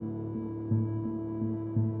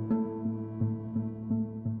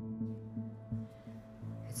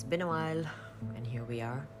been a while, and here we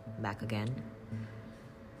are, back again.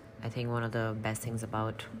 I think one of the best things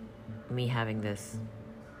about me having this,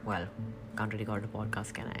 well, can't really call it a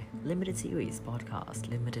podcast, can I? Limited series podcast,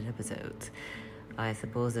 limited episodes. I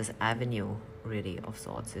suppose this avenue, really, of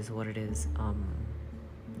sorts, is what it is.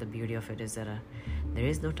 The beauty of it is that there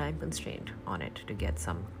is no time constraint on it to get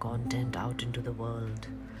some content out into the world.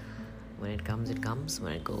 When it comes, it comes.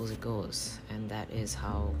 When it goes, it goes. And that is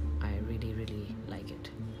how I really, really like it.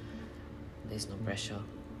 There's no pressure.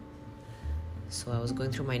 So I was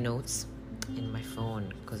going through my notes in my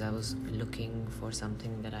phone because I was looking for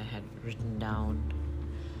something that I had written down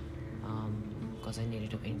because I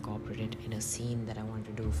needed to incorporate it in a scene that I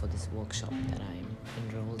wanted to do for this workshop that I'm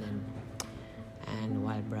enrolled in. And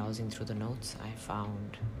while browsing through the notes, I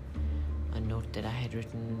found a note that I had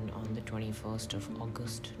written on the 21st of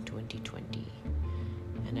August 2020.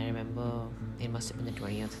 And I remember it must have been the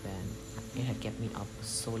 20th then. It had kept me up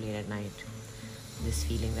so late at night, this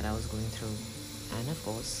feeling that I was going through. And of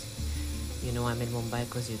course, I'm in Mumbai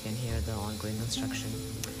because you can hear the ongoing construction.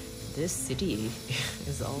 This city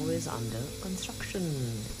is always under construction.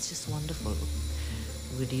 It's just wonderful.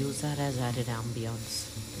 We'd use that as added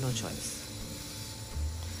ambience. No choice.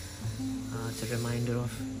 It's a reminder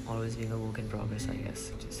of always being a work in progress, I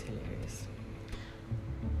guess, which is hilarious.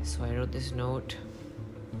 So I wrote this note,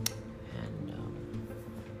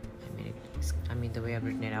 and the way I've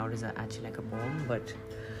written it out is actually like a poem, but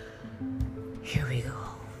here we go.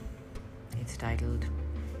 It's titled,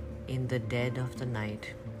 "In the Dead of the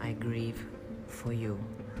Night, I Grieve for You.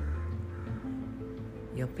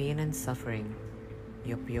 Your pain and suffering,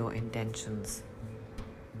 your pure intentions,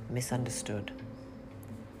 misunderstood,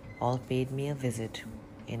 all paid me a visit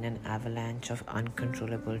in an avalanche of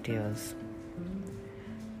uncontrollable tears.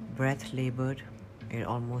 Breath labored, it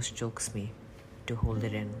almost chokes me to hold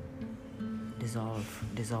it in.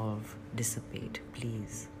 Dissolve, dissipate,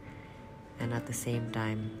 please. And at the same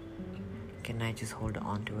time, can I just hold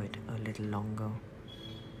on to it a little longer?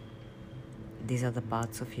 These are the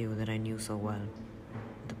parts of you that I knew so well.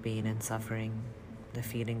 The pain and suffering, the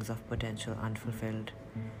feelings of potential unfulfilled.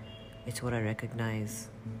 It's what I recognize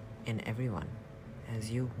in everyone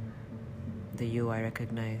as you. The you I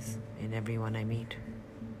recognize in everyone I meet.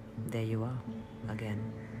 There you are,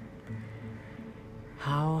 again.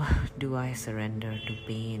 How do I surrender to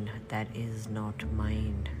pain that is not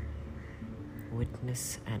mine?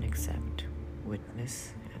 Witness and accept.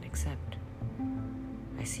 Witness and accept.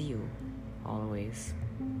 I see you, always,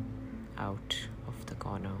 out of the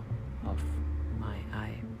corner of my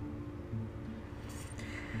eye."